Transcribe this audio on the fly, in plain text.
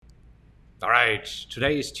All right,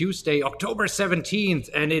 today is Tuesday, October 17th,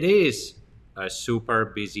 and it is a super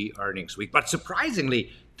busy earnings week. But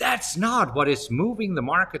surprisingly, that's not what is moving the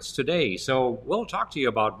markets today. So we'll talk to you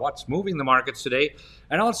about what's moving the markets today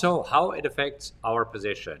and also how it affects our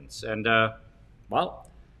positions. And,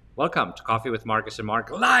 welcome to Coffee with Marcus and Mark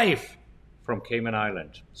live from Cayman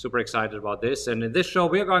Island. Super excited about this. And in this show,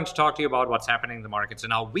 we are going to talk to you about what's happening in the markets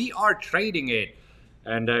and how we are trading it.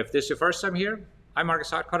 And if this is your first time here, I'm Marcus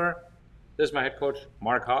Hartcutter. This is my head coach,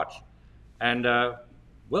 Mark Hodge, and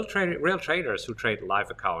we'll trade real traders who trade live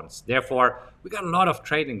accounts. Therefore, we got a lot of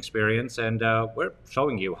trading experience, and we're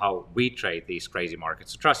showing you how we trade these crazy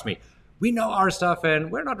markets. So trust me, we know our stuff, and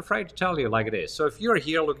we're not afraid to tell you like it is. So if you're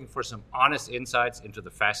here looking for some honest insights into the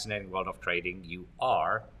fascinating world of trading, you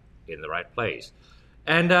are in the right place.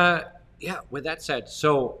 And with that said,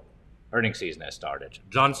 so earnings season has started.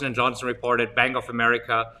 Johnson & Johnson reported, Bank of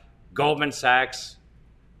America, Goldman Sachs,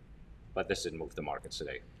 but this didn't move the markets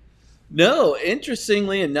today. No,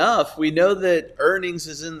 interestingly enough, we know that earnings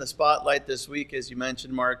is in the spotlight this week, as you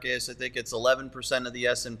mentioned, Marcus. I think it's 11% of the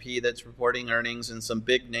S&P that's reporting earnings and some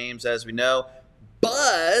big names, as we know.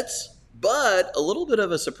 But a little bit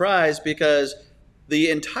of a surprise because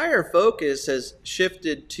the entire focus has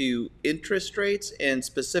shifted to interest rates, and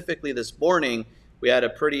specifically this morning, we had a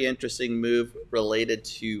pretty interesting move related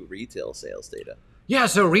to retail sales data. Yeah,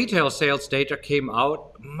 so retail sales data came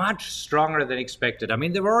out much stronger than expected. I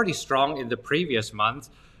mean, they were already strong in the previous month,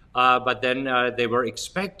 but then they were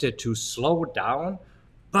expected to slow down,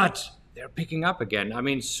 but they're picking up again. I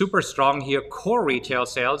mean, super strong here. Core retail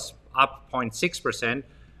sales up 0.6%,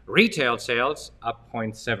 retail sales up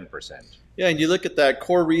 0.7%. Yeah, and you look at that,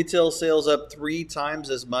 core retail sales up 3 times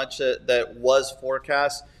as much that was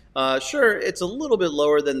forecast. Sure, it's a little bit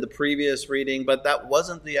lower than the previous reading, but that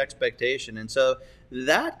wasn't the expectation. And so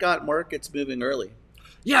that got markets moving early.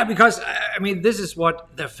 Yeah, because, I mean, this is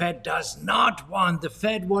what the Fed does not want. The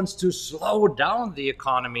Fed wants to slow down the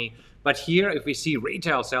economy. But here, if we see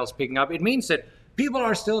retail sales picking up, it means that people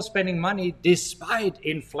are still spending money despite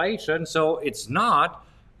inflation. So it's not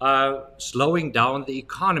slowing down the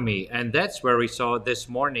economy. And that's where we saw this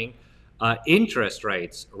morning interest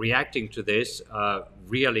rates reacting to this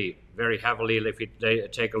really very heavily. If you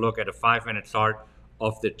take a look at a 5-minute chart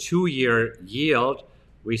of the 2-year yield,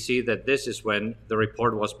 we see that this is when the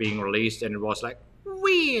report was being released, and it was like,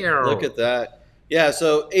 weird. Look at that. Yeah,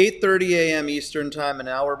 so 8:30 a.m. Eastern time, an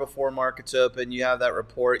hour before markets open, you have that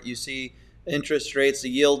report. You see interest rates, the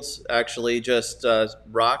yields actually just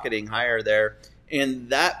rocketing higher there, and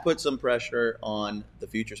that put some pressure on the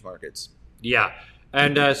futures markets. Yeah.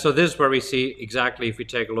 And so this is where we see exactly, if we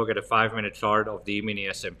take a look at a 5-minute chart of the mini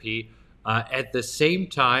S&P, at the same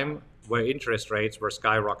time where interest rates were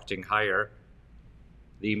skyrocketing higher,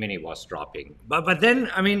 the mini was dropping. But then,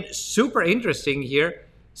 I mean, super interesting here,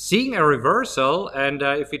 seeing a reversal. And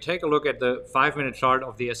if we take a look at the 5-minute chart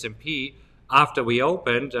of the S&P, after we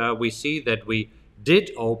opened, we see that we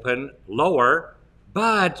did open lower,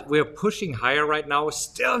 but we're pushing higher right now,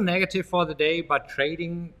 still negative for the day, but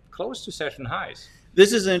trading close to session highs.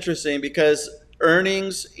 This is interesting because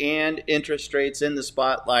earnings and interest rates in the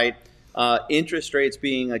spotlight, interest rates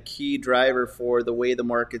being a key driver for the way the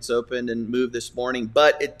markets opened and moved this morning.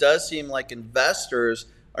 But it does seem like investors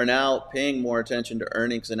are now paying more attention to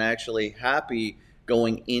earnings and actually happy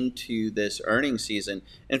going into this earnings season.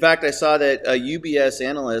 In fact, I saw that a UBS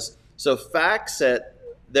analyst, so FactSet,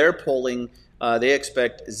 they're polling, they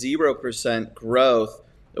expect 0% growth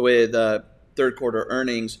with third quarter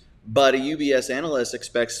earnings. But a UBS analyst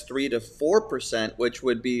expects 3 to 4%, which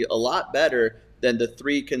would be a lot better than the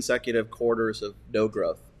 3 consecutive quarters of no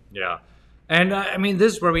growth. Yeah. And I mean,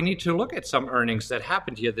 this is where we need to look at some earnings that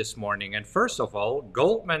happened here this morning. And first of all,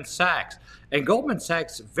 Goldman Sachs. And Goldman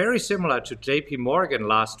Sachs, very similar to JP Morgan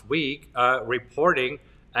last week, reporting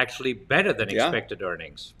actually better than expected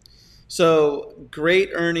earnings. So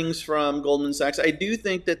great earnings from Goldman Sachs. I do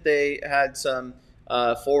think that they had some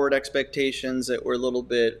forward expectations that were a little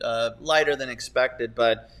bit lighter than expected,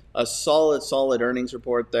 but a solid earnings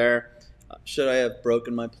report there. Should I have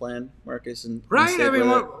broken my plan, Marcus? Right. I mean,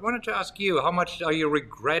 I wanted to ask you, how much are you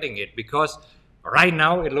regretting it? Because right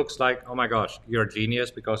now it looks like, oh my gosh, you're a genius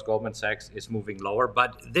because Goldman Sachs is moving lower.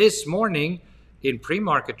 But this morning in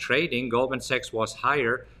pre-market trading, Goldman Sachs was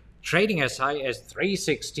higher, trading as high as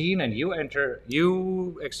 316, and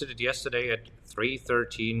you exited yesterday at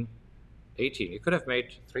 313. 18. You could have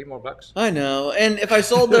made $3 more. I know. And if I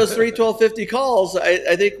sold those 312.50 calls,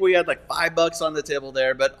 I think we had like $5 on the table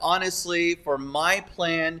there. But honestly, for my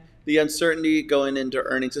plan, the uncertainty going into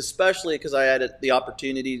earnings, especially because I had the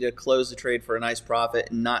opportunity to close the trade for a nice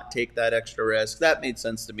profit and not take that extra risk, that made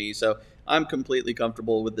sense to me. So I'm completely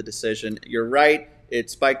comfortable with the decision. You're right. It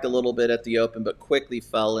spiked a little bit at the open, but quickly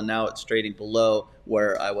fell, and now it's trading below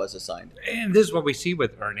where I was assigned. And this is what we see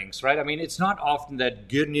with earnings, right? I mean, it's not often that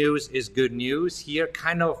good news is good news. Here,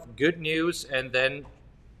 kind of good news, and then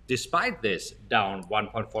despite this, down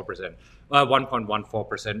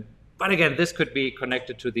 1.14%. But again, this could be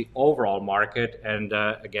connected to the overall market and,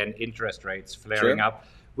 again, interest rates flaring up,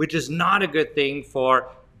 which is not a good thing for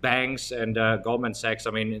banks and Goldman Sachs.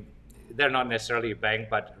 I mean, they're not necessarily a bank,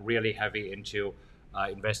 but really heavy into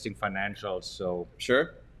investing financials. So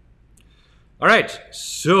Sure. All right,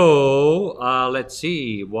 so let's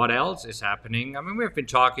see what else is happening. I mean, we've been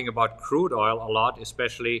talking about crude oil a lot,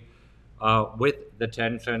 especially with the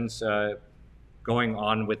tensions going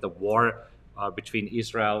on with the war between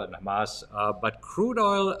Israel and Hamas. But crude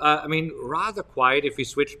oil, I mean, rather quiet if we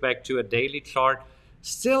switch back to a daily chart.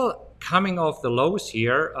 Still coming off the lows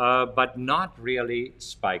here, but not really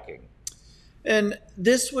spiking. And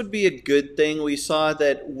this would be a good thing. We saw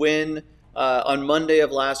that when on Monday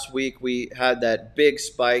of last week, we had that big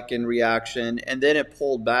spike in reaction, and then it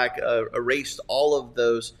pulled back, erased all of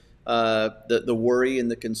those, the worry and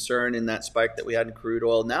the concern in that spike that we had in crude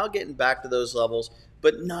oil. Now getting back to those levels,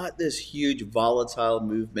 but not this huge volatile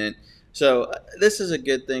movement. So this is a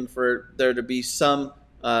good thing for there to be some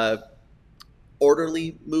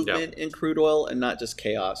orderly movement in crude oil and not just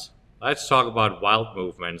chaos. Let's talk about wild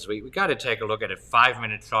movements. We got to take a look at a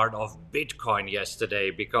 5-minute chart of Bitcoin yesterday,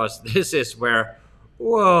 because this is where,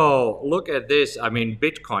 whoa, look at this. I mean,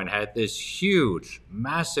 Bitcoin had this huge,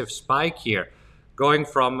 massive spike here, going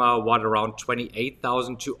from around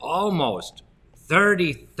 28,000 to almost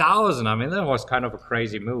 30,000. I mean, that was kind of a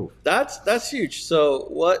crazy move. That's huge. So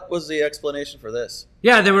what was the explanation for this?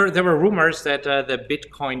 Yeah, there were rumors that the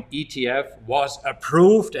Bitcoin ETF was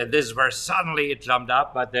approved, and this is where suddenly it jumped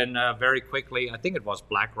up. But then very quickly, I think it was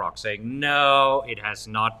BlackRock saying, no, it has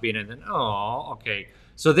not been. And then, oh, okay.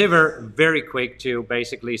 So they were very quick to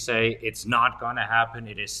basically say it's not going to happen.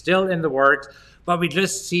 It is still in the works. But we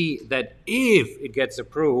just see that if it gets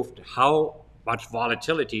approved, how much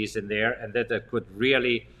volatility is in there, and that could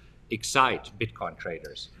really excite Bitcoin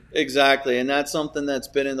traders. Exactly, and that's something that's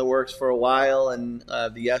been in the works for a while, and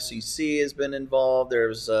the SEC has been involved.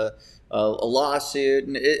 There's a lawsuit,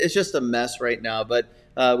 and it's just a mess right now. But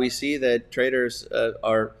we see that traders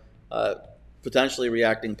are potentially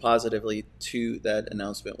reacting positively to that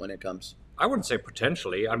announcement when it comes. I wouldn't say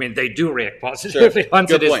potentially. I mean, they do react positively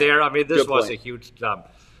once it is there. I mean, this was a huge jump.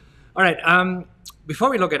 All right.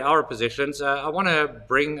 Before we look at our positions, I want to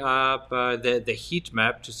bring up the heat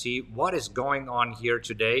map to see what is going on here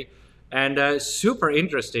today. And super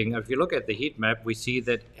interesting, if you look at the heat map, we see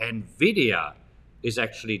that NVIDIA is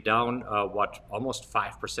actually down, almost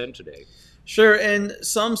 5% today. Sure, and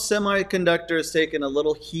some semiconductors taking a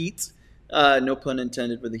little heat, no pun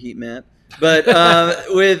intended with the heat map, but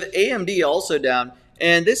with AMD also down.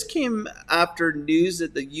 And this came after news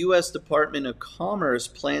that the U.S. Department of Commerce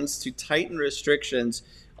plans to tighten restrictions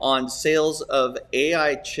on sales of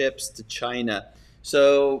AI chips to China.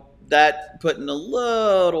 So that putting a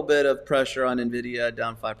little bit of pressure on NVIDIA,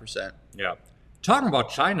 down 5%. Yeah. Talking about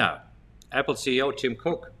China, Apple CEO Tim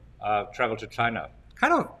Cook traveled to China,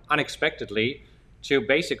 kind of unexpectedly, to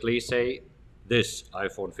basically say, this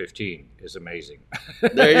iPhone 15 is amazing.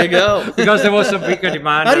 There you go. Because there was some bigger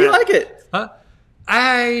demand. How do you like it? Huh?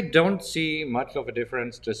 I don't see much of a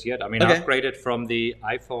difference just yet. I mean, I upgraded from the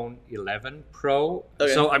iPhone 11 Pro.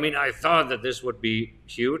 Okay. So, I mean, I thought that this would be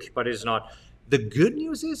huge, but it's not. The good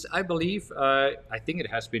news is, I believe, I think it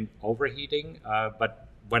has been overheating. But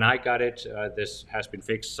when I got it, this has been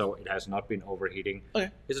fixed, so it has not been overheating.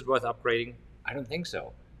 Okay. Is it worth upgrading? I don't think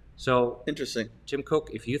so. So, interesting. Tim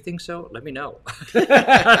Cook, if you think so, let me know.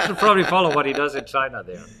 I should probably follow what he does in China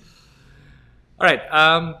there. All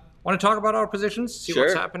right. Want to talk about our positions? See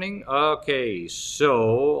what's happening? Okay,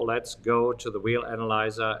 so let's go to the wheel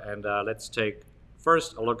analyzer and let's take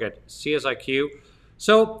first a look at CSIQ.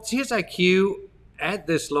 So CSIQ at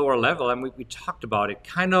this lower level, and we talked about it,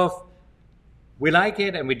 kind of, we like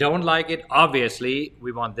it and we don't like it. Obviously,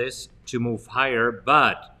 we want this to move higher,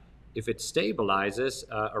 but if it stabilizes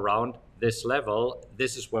around this level,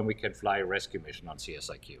 this is when we can fly a rescue mission on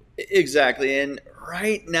CSIQ. Exactly. And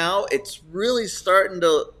right now, it's really starting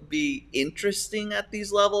to be interesting at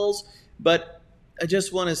these levels. But I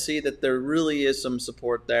just want to see that there really is some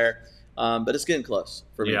support there. But it's getting close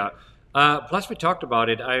for me. Yeah. Plus, we talked about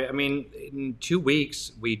it. I mean, in 2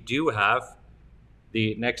 weeks, we do have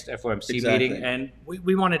the next FOMC meeting. And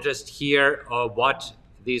we want to just hear what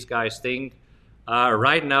these guys think.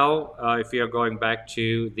 Right now, if you're going back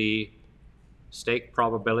to the stake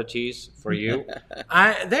probabilities for you,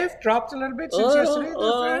 they've dropped a little bit since yesterday.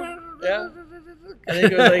 Yeah. I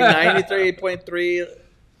think it was like 93.3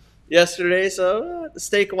 yesterday. So the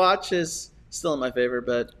stake watch is still in my favor,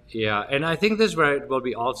 but yeah, and I think this is where it will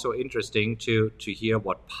be also interesting to hear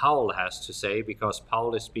what Powell has to say, because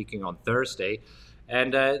Powell is speaking on Thursday,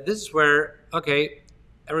 and this is where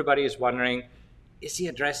everybody is wondering: is he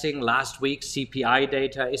addressing last week's CPI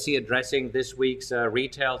data? Is he addressing this week's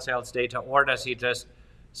retail sales data, or does he just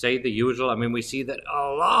say the usual? I mean, we see that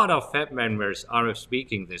a lot of Fed members are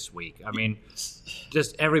speaking this week. I mean,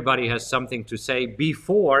 just everybody has something to say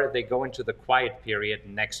before they go into the quiet period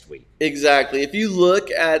next week. Exactly. If you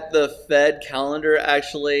look at the Fed calendar,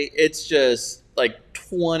 actually, it's just like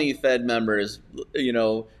 20 Fed members,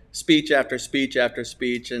 speech after speech after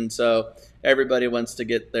speech. And so everybody wants to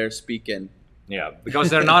get their speak in. Yeah, because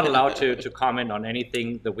they're not allowed to comment on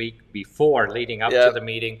anything the week before leading up to the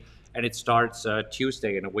meeting. And it starts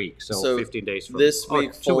Tuesday in a week, so 15 days from this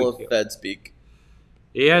week, full of Fed speak.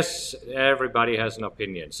 Yes, everybody has an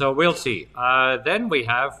opinion. So we'll see. Then we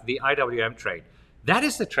have the IWM trade. That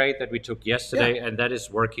is the trade that we took yesterday, and that is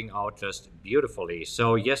working out just beautifully.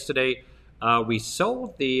 So yesterday we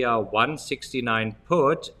sold the 169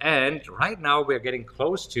 put, and right now we're getting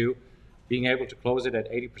close to being able to close it at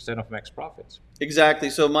 80% of max profits. Exactly.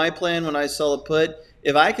 So my plan when I sell a put,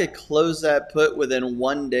 if I could close that put within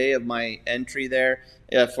 1 day of my entry there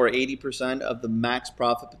for 80% of the max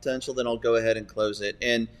profit potential, then I'll go ahead and close it.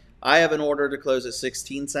 And I have an order to close at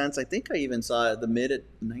 16 cents. I think I even saw the mid at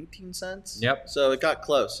 19 cents. Yep. So it got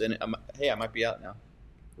close. And I might be out now.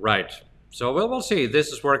 Right. So we'll see.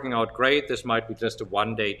 This is working out great. This might be just a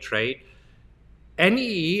 1 day trade.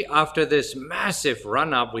 NEE, after this massive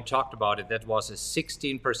run-up, we talked about it, that was a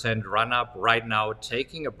 16% run-up, right now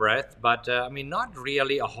taking a breath, but not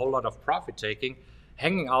really a whole lot of profit taking,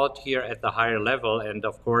 hanging out here at the higher level, and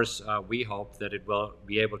of course we hope that it will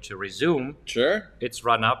be able to resume its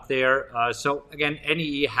run-up there. So again,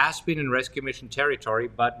 NEE has been in rescue mission territory,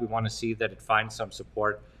 but we want to see that it finds some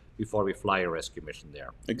support before we fly a rescue mission there.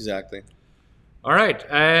 Exactly. All right,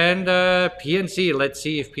 and PNC, let's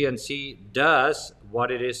see if PNC does what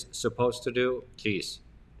it is supposed to do. Please.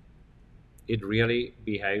 It really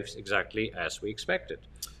behaves exactly as we expected.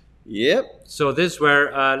 Yep. So this is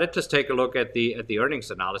where, let's just take a look at the earnings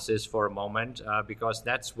analysis for a moment, because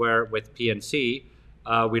that's where with PNC,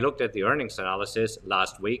 we looked at the earnings analysis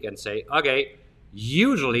last week and say, okay,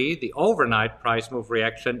 usually the overnight price move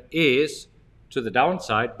reaction is to the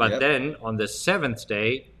downside, but then on the 7th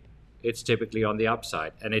day, it's typically on the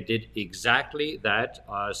upside. And it did exactly that.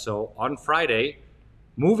 So on Friday,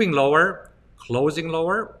 moving lower, closing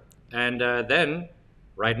lower, and then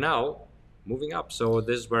right now, moving up. So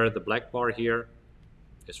this is where the black bar here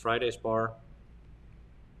is Friday's bar.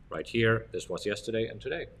 Right here, this was yesterday and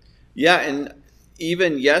today. Yeah, and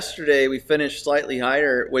even yesterday we finished slightly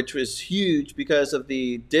higher, which was huge because of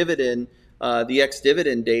the dividend, the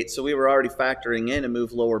ex-dividend date. So we were already factoring in a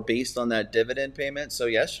move lower based on that dividend payment. So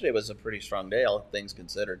yesterday was a pretty strong day, all things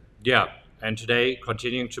considered. Yeah, and today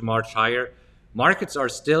continuing to march higher. Markets are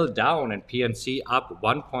still down and PNC up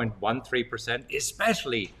 1.13%,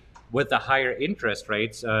 especially with the higher interest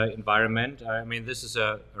rates environment. I mean, this is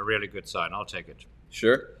a really good sign. I'll take it.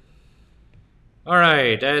 Sure. All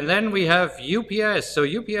right, and then we have UPS. So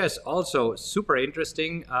UPS also super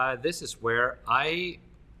interesting. This is where I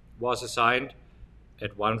was assigned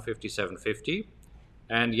at 157.50,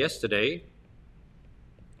 and yesterday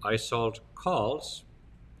I sold calls,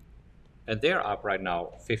 and they're up right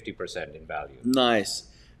now 50% in value. Nice.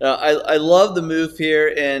 I love the move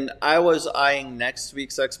here, and I was eyeing next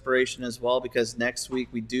week's expiration as well, because next week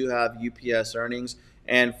we do have UPS earnings.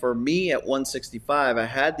 And for me at 165, I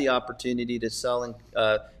had the opportunity to sell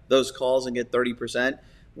those calls and get 30%.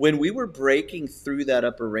 When we were breaking through that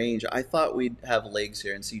upper range, I thought we'd have legs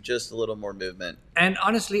here and see just a little more movement. And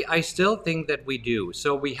honestly, I still think that we do.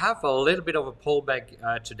 So we have a little bit of a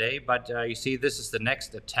pullback today, but you see, this is the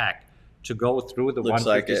next attack to go through the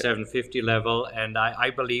 157.50 level. And I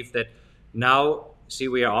believe that now, see,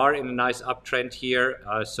 we are in a nice uptrend here.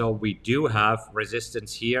 So we do have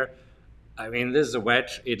resistance here. I mean, this is a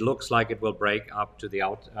wedge. It looks like it will break out to the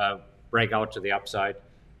upside,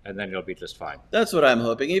 and then you'll be just fine. That's what I'm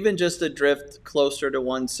hoping. Even just a drift closer to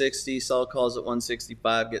 160, sell calls at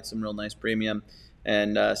 165, get some real nice premium,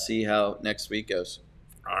 and see how next week goes.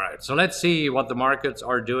 All right, so let's see what the markets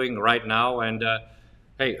are doing right now. And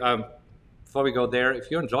hey, before we go there, if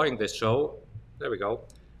you're enjoying this show, there we go.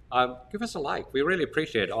 give us a like. We really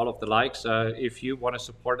appreciate all of the likes. If you want to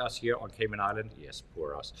support us here on Cayman Island, yes,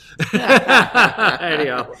 poor us.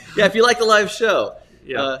 Anyhow. Yeah, if you like the live show,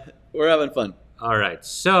 Yeah. we're having fun. All right.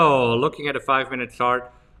 So looking at a 5-minute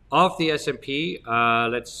chart of the S&P,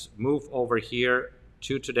 let's move over here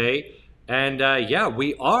to today. And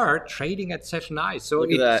we are trading at session highs. So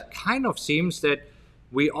Look at it that. kind of seems that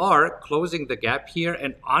we are closing the gap here.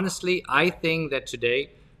 And honestly, I think that today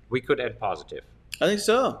we could end positive. I think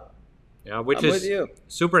so. Yeah, which I'm is with you.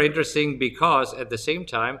 super interesting because at the same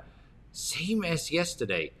time, same as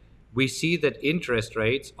yesterday, we see that interest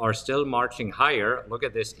rates are still marching higher. Look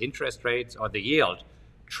at this, interest rates or the yield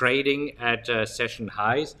trading at session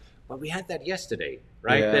highs. But we had that yesterday,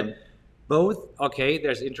 right? Yeah. That both, okay,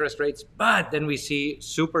 there's interest rates, but then we see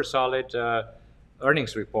super solid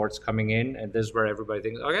earnings reports coming in. And this is where everybody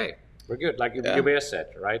thinks, okay, we're good. Like UBS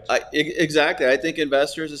said, right? Exactly. I think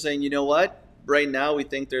investors are saying, you know what? Right now, we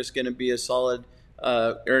think there's going to be a solid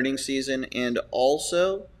earnings season, and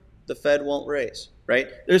also the Fed won't raise, right?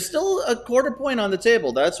 There's still a quarter point on the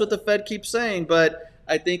table. That's what the Fed keeps saying, but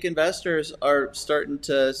I think investors are starting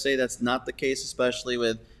to say that's not the case, especially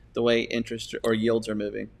with the way interest or yields are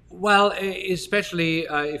moving. Well, especially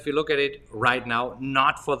if you look at it right now,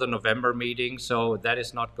 not for the November meeting, so that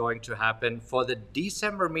is not going to happen. For the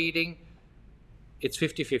December meeting, it's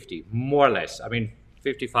 50-50, more or less. I mean,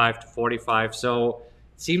 55 to 45. So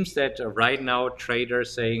it seems that right now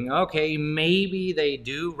traders saying, okay, maybe they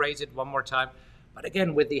do raise it one more time. But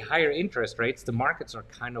again, with the higher interest rates, the markets are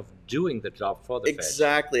kind of doing the job for the Fed.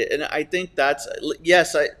 Exactly. And I think that's,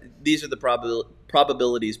 these are the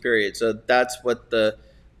probabilities, period. So that's what the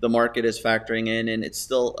market is factoring in, and it's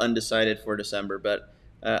still undecided for December. But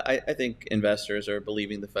I think investors are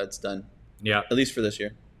believing the Fed's done. Yeah. At least for this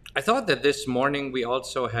year. I thought that this morning we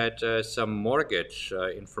also had some mortgage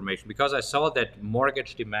information because I saw that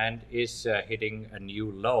mortgage demand is hitting a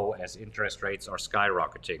new low as interest rates are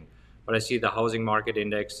skyrocketing. But I see the housing market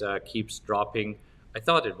index keeps dropping. I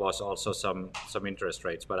thought it was also some interest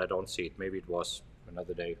rates, but I don't see it. Maybe it was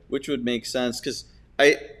another day. Which would make sense because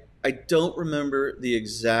I don't remember the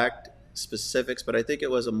exact specifics, but I think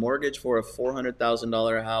it was a mortgage for a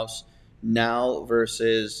 $400,000 house now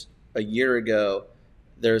versus a year ago.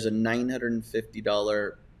 There's a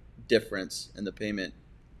 $950 difference in the payment.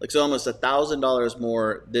 Like, so almost $1,000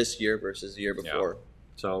 more this year versus the year before. Yeah.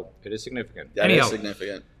 So it is significant. That is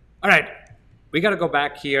significant. All right. We got to go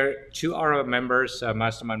back here to our members,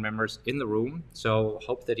 mastermind members in the room. So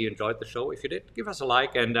hope that you enjoyed the show. If you did, give us a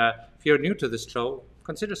like. And if you're new to this show,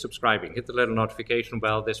 consider subscribing. Hit the little notification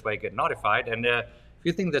bell. This way, get notified. And if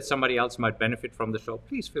you think that somebody else might benefit from the show,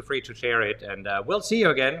 please feel free to share it. And we'll see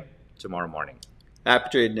you again tomorrow morning. Happy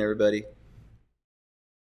trading, everybody.